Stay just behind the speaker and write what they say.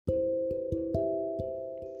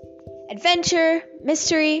Adventure,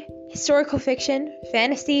 mystery, historical fiction,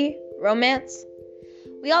 fantasy, romance.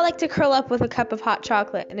 We all like to curl up with a cup of hot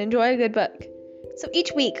chocolate and enjoy a good book. So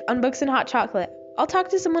each week on Books and Hot Chocolate, I'll talk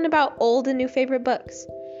to someone about old and new favorite books.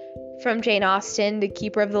 From Jane Austen to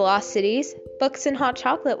Keeper of the Lost Cities, Books and Hot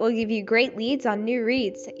Chocolate will give you great leads on new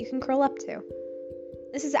reads that you can curl up to.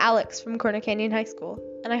 This is Alex from Corner Canyon High School,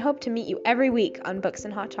 and I hope to meet you every week on Books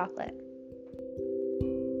and Hot Chocolate.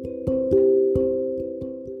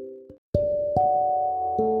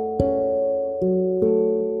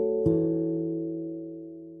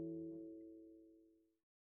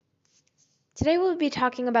 Today we'll be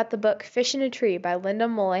talking about the book Fish in a Tree by Linda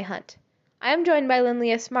Moulay Hunt. I am joined by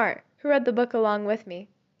Lynlia Smart, who read the book along with me.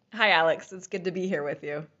 Hi, Alex. It's good to be here with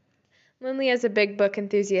you. Lynlia is a big book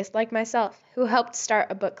enthusiast like myself, who helped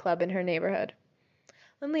start a book club in her neighborhood.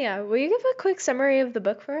 Lynlia, will you give a quick summary of the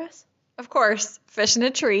book for us? Of course, Fish in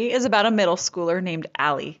a Tree is about a middle schooler named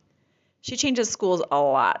Allie. She changes schools a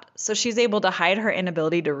lot, so she's able to hide her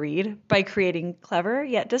inability to read by creating clever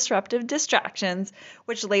yet disruptive distractions,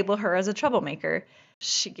 which label her as a troublemaker.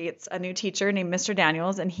 She gets a new teacher named Mr.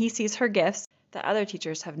 Daniels, and he sees her gifts that other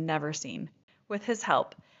teachers have never seen. With his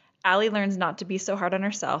help, Allie learns not to be so hard on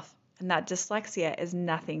herself, and that dyslexia is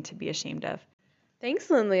nothing to be ashamed of. Thanks,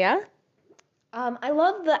 Lynlia. I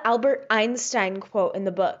love the Albert Einstein quote in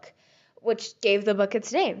the book, which gave the book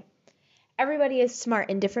its name. Everybody is smart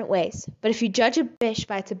in different ways, but if you judge a fish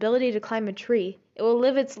by its ability to climb a tree, it will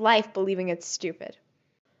live its life believing it's stupid.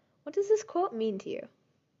 What does this quote mean to you?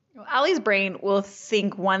 Well, Allie's brain will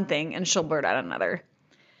think one thing and she'll blurt out another.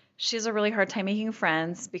 She has a really hard time making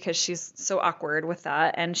friends because she's so awkward with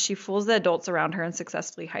that, and she fools the adults around her and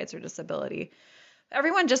successfully hides her disability.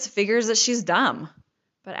 Everyone just figures that she's dumb.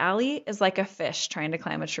 But Allie is like a fish trying to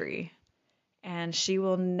climb a tree. And she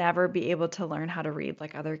will never be able to learn how to read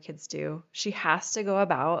like other kids do. She has to go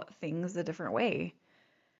about things a different way.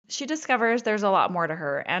 She discovers there's a lot more to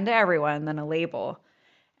her and to everyone than a label,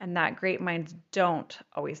 and that great minds don't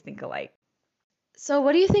always think alike. So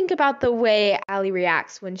what do you think about the way Allie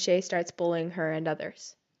reacts when Shay starts bullying her and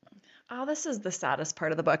others? Oh, this is the saddest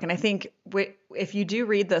part of the book. And I think if you do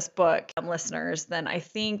read this book, listeners, then I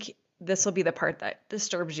think this will be the part that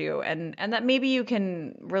disturbs you and that maybe you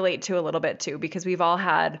can relate to a little bit too, because we've all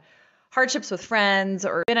had hardships with friends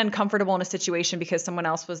or been uncomfortable in a situation because someone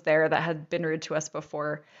else was there that had been rude to us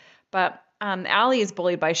before. But Allie is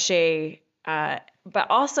bullied by Shay, but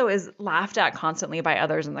also is laughed at constantly by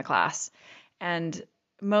others in the class. And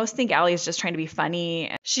most think Allie is just trying to be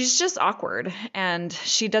funny. She's just awkward, and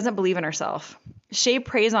she doesn't believe in herself. Shay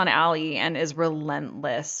preys on Allie and is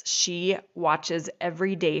relentless. She watches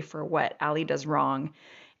every day for what Allie does wrong.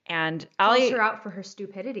 And Allie calls her out for her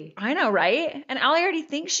stupidity. I know, right? And Allie already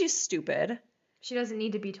thinks she's stupid. She doesn't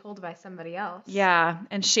need to be told by somebody else. Yeah,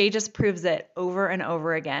 and Shay just proves it over and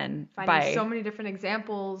over again. Finding so many different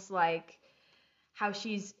examples, like how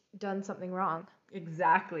she's done something wrong.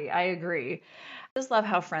 Exactly, I agree. I just love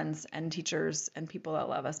how friends and teachers and people that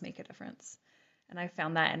love us make a difference. And I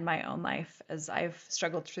found that in my own life as I've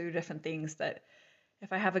struggled through different things, that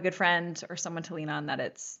if I have a good friend or someone to lean on, that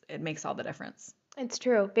it makes all the difference. It's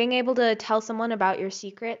true. Being able to tell someone about your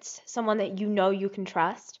secrets, someone that you know you can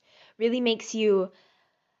trust, really makes you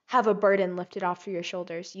have a burden lifted off your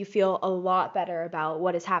shoulders. You feel a lot better about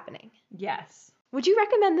what is happening. Yes. Would you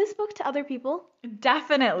recommend this book to other people?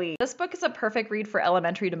 Definitely. This book is a perfect read for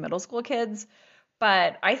elementary to middle school kids,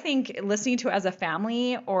 but I think listening to it as a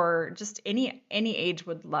family or just any age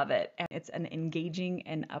would love it. And it's an engaging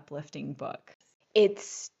and uplifting book.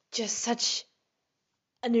 It's just such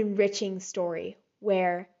an enriching story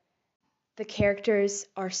where the characters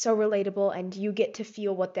are so relatable and you get to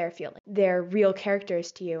feel what they're feeling. They're real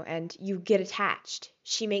characters to you and you get attached.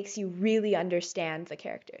 She makes you really understand the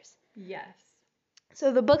characters. Yes.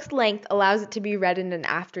 So the book's length allows it to be read in an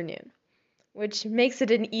afternoon, which makes it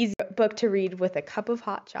an easy book to read with a cup of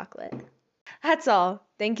hot chocolate. That's all.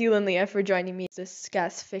 Thank you, Lynlia, for joining me to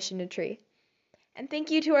discuss Fish in a Tree. And thank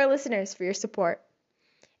you to our listeners for your support.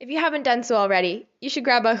 If you haven't done so already, you should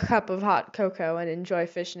grab a cup of hot cocoa and enjoy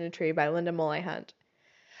Fish in a Tree by Linda Moulay Hunt.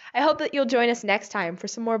 I hope that you'll join us next time for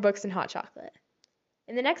some more books and hot chocolate.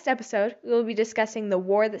 In the next episode, we will be discussing The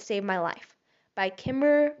War That Saved My Life by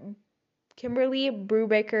Kimberly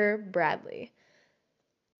Brubaker Bradley.